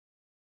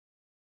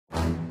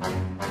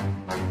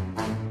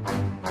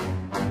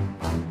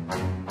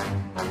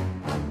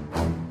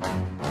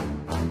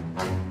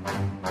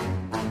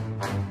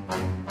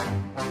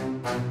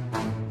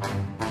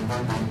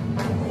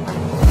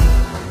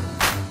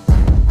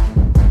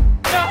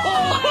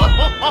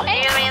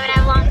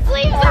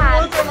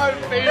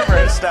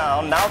face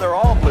down. Now they're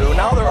all blue.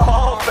 Now they're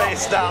all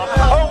face down.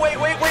 Oh, wait.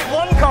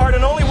 One card,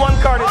 and only one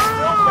card is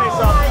still face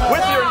up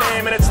with your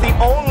name, and it's the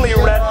only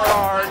red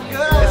card.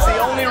 It's the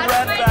only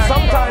red back.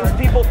 Sometimes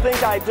people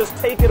think I just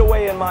take it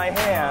away in my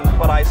hand,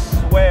 but I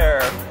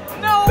swear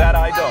that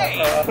I don't.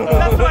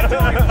 That's what I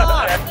totally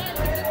thought.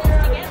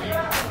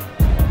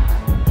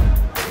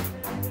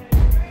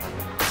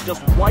 It's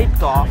just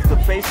wiped off the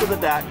face of the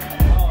deck.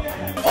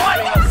 A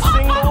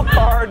single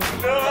card.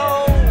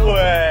 No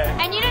way.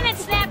 And you didn't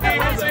snap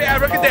it.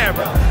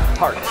 Abracadabra.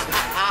 Heart.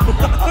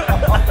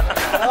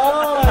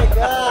 Oh my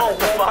God.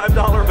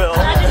 $5 bill. You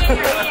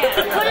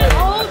couldn't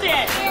hold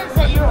it.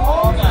 So you were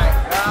holding it.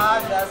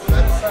 God, that's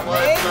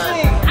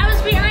amazing. I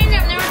was behind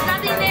them. There was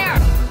nothing there.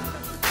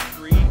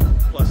 3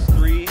 plus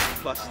 3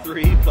 plus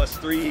 3 plus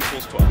 3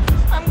 equals 12.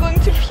 I'm going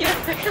to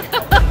puke.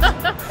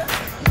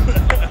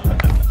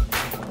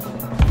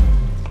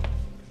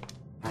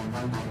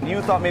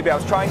 You thought maybe I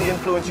was trying to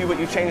influence you, but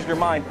you changed your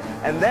mind.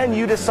 And then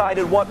you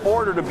decided what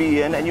order to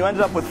be in, and you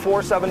ended up with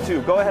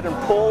 4-7-2. Go ahead and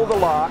pull the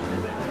lock.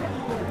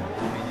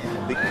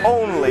 The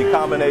only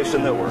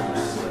combination that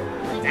works.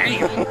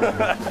 Damn.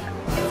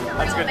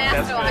 That's good.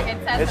 Master lock. It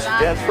says it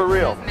on That's there. for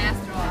real. It says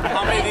master lock.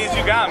 How many of these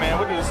you got, man?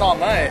 We'll do this all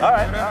night. All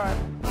right.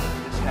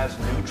 This has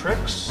new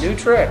tricks. New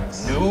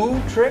tricks. New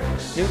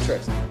tricks. New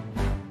tricks.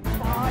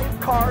 5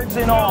 cards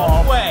in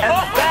all. No way. And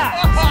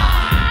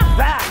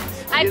that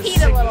I is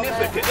peed a little bit.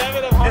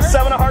 significant. It's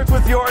 7 of hearts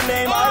with your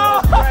name.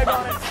 I will brag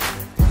on it.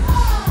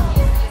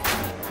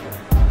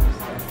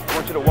 I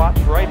want you to watch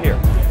right here.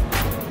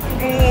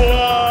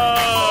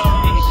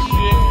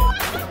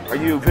 Are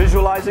you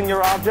visualizing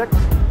your object?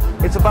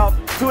 It's about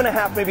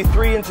 2.5, maybe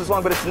 3 inches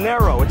long, but it's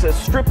narrow. It's a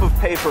strip of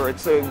paper.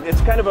 It's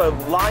kind of a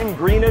lime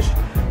greenish.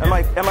 Am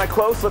I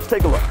close? Let's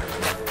take a look.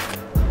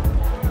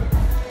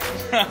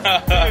 Dude,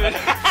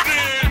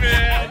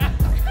 man.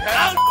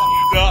 That's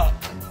f***ed up.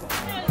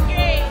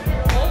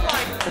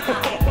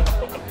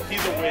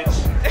 He's a witch.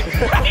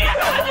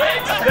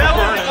 That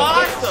was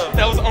awesome.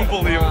 That was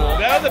unbelievable.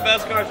 That was the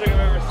best card trick I've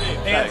ever seen.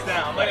 Hands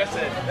down. Like I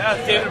said, that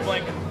was David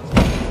Blanken.